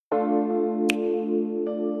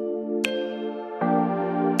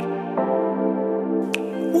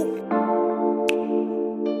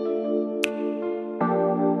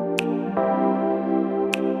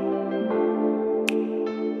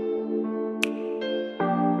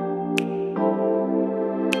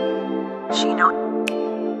Chino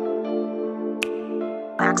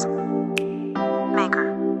Max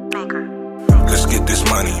Maker. Let's get this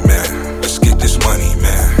money, man. Let's get this money,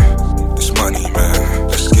 man. This money, man.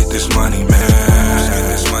 Let's get this money, man. Let's get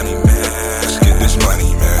this money, man. Let's get this money,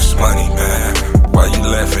 man. It's money, man. Why you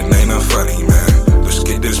laughing? Ain't no funny, man. Let's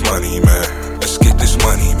get this money, man. Let's get this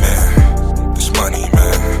money, man. This money,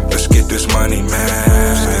 man. Let's get this money, man.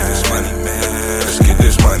 Let's get this money, man. Let's get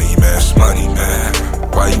this money, man. It's money, man.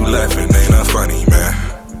 Why you laughing? Ain't no funny, man.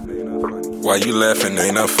 Why you laughing?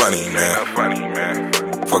 Ain't no funny, man.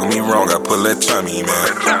 Fuck me wrong, I pull that tummy,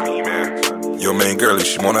 man. Your main girlie,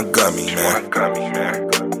 she wanna gummy, man.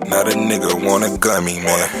 Not a nigga wanna gummy,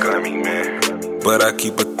 man. But I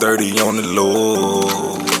keep a 30 on the low.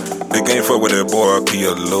 They can't fuck with that boy, I be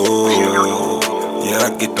a low. Yeah, I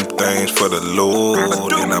get them things for the low.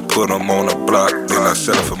 Then I put them on the block, then I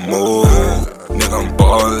sell it for more. Nigga, I'm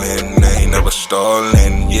ballin', I ain't never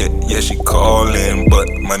stallin'. Yeah, she callin', but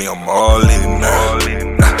money I'm all in.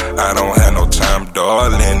 I don't have no time,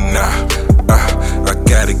 darling. I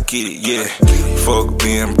gotta get it, yeah. Fuck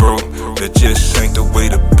being broke, that just ain't the way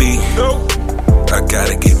to be. I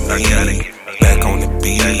gotta get me back on the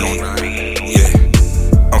beat. Yeah,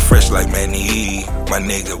 I'm fresh like Manny, my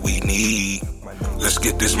nigga, we need. Let's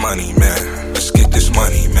get this money, man. Let's get this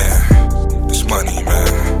money, man. This money,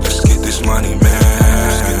 man. Let's get this money, man.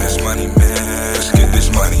 Let's get this money, man. Let's get this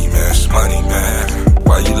money, man. It's money, man.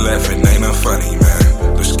 Why you laughing? Ain't no funny,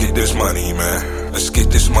 man. Let's get this money, man. Let's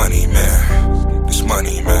get this money, man. This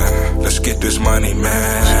money, man. Let's get this money,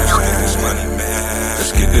 man. Let's get this money, man.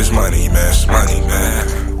 Let's get this money, man. It's money,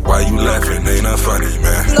 man. Why you laughing? Ain't no funny,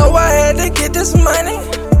 man. Know I had to get this money.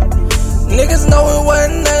 Niggas know it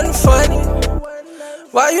wasn't nothing funny.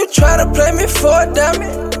 Why you try to play me for a dummy?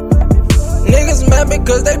 Niggas mad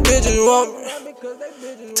because they bitches want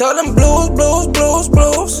me. Tell them blues.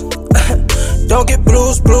 Don't get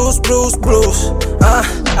blues.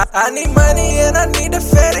 I need money and I need a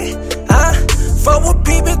fatty. Fuck with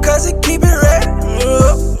P because he keep it ready.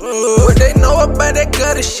 What they know about that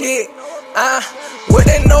gutter shit? What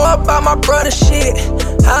they know about my brother shit?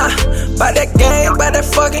 By that gang, by that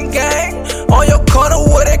fucking gang. On your corner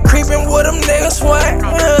with that creepin' with them niggas swing.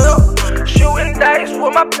 Shooting dice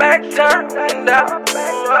with my back turned down.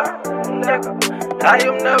 I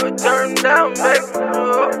am never turned down, baby.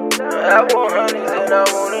 I want honeys and I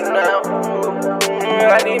want it now.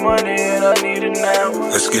 I need money and I need it now.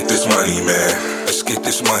 Let's get this money, man. Let's get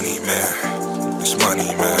this money, man. This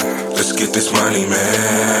money, man. Let's get this money, man.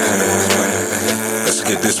 Let's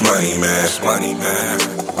get this money, man. It's money, man.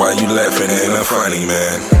 Why you laughing? Ain't no funny,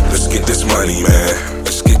 man. Let's get this money, man.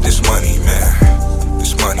 Let's get this money, man.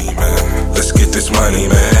 This money, man. Let's get this money,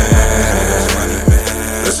 man.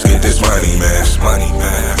 Let's get this money, man. It's money,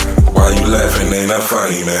 man. Why you laughing? Ain't no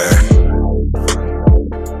funny, man.